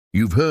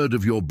You've heard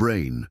of your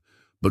brain,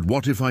 but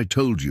what if I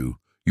told you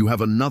you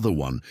have another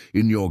one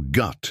in your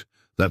gut?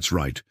 That's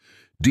right.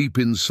 Deep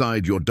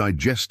inside your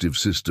digestive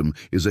system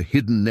is a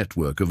hidden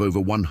network of over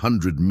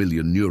 100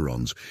 million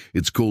neurons.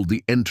 It's called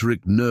the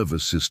enteric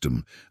nervous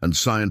system, and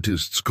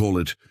scientists call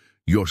it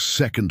your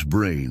second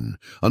brain.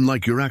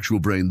 Unlike your actual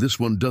brain, this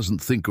one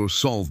doesn't think or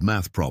solve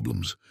math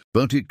problems,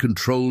 but it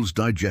controls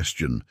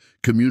digestion,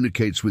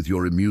 communicates with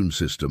your immune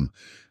system,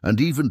 and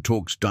even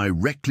talks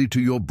directly to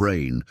your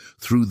brain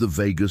through the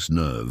vagus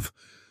nerve,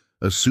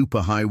 a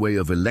superhighway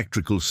of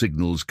electrical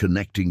signals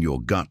connecting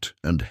your gut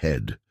and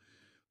head.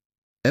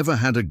 Ever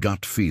had a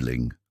gut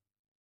feeling?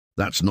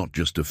 That's not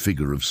just a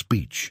figure of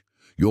speech.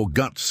 Your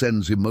gut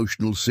sends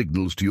emotional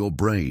signals to your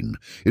brain,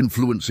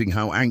 influencing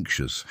how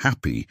anxious,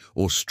 happy,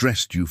 or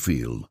stressed you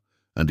feel.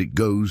 And it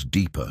goes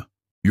deeper.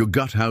 Your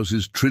gut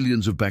houses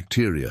trillions of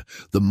bacteria,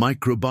 the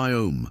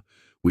microbiome,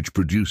 which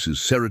produces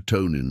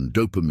serotonin,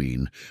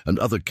 dopamine, and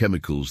other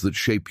chemicals that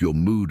shape your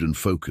mood and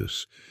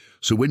focus.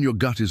 So when your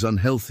gut is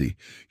unhealthy,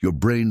 your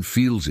brain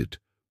feels it.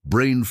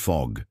 Brain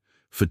fog,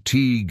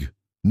 fatigue,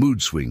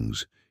 mood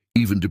swings,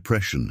 even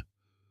depression.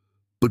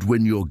 But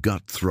when your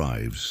gut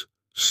thrives,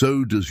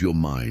 so does your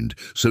mind.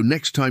 So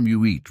next time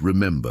you eat,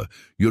 remember,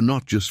 you're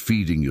not just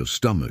feeding your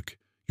stomach,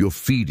 you're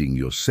feeding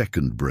your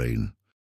second brain.